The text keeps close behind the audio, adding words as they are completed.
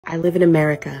I live in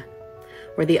America,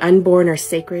 where the unborn are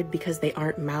sacred because they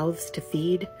aren't mouths to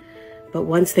feed, but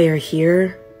once they are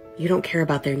here, you don't care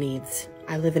about their needs.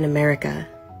 I live in America,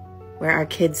 where our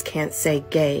kids can't say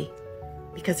gay,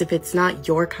 because if it's not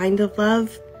your kind of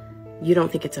love, you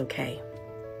don't think it's okay.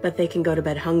 But they can go to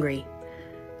bed hungry,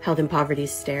 held in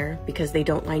poverty's stare, because they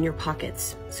don't line your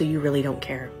pockets, so you really don't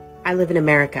care. I live in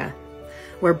America,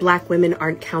 where Black women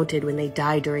aren't counted when they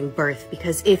die during birth,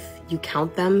 because if you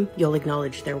count them, you'll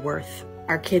acknowledge their worth.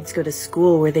 Our kids go to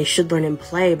school where they should learn and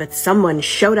play, but someone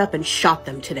showed up and shot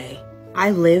them today. I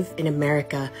live in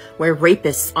America, where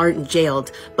rapists aren't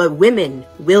jailed, but women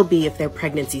will be if their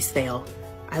pregnancies fail.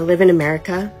 I live in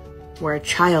America, where a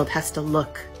child has to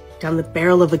look down the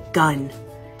barrel of a gun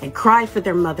and cry for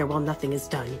their mother while nothing is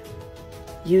done.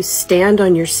 You stand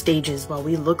on your stages while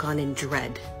we look on in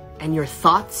dread, and your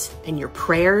thoughts and your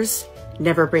prayers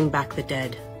never bring back the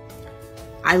dead.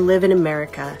 I live in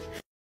America,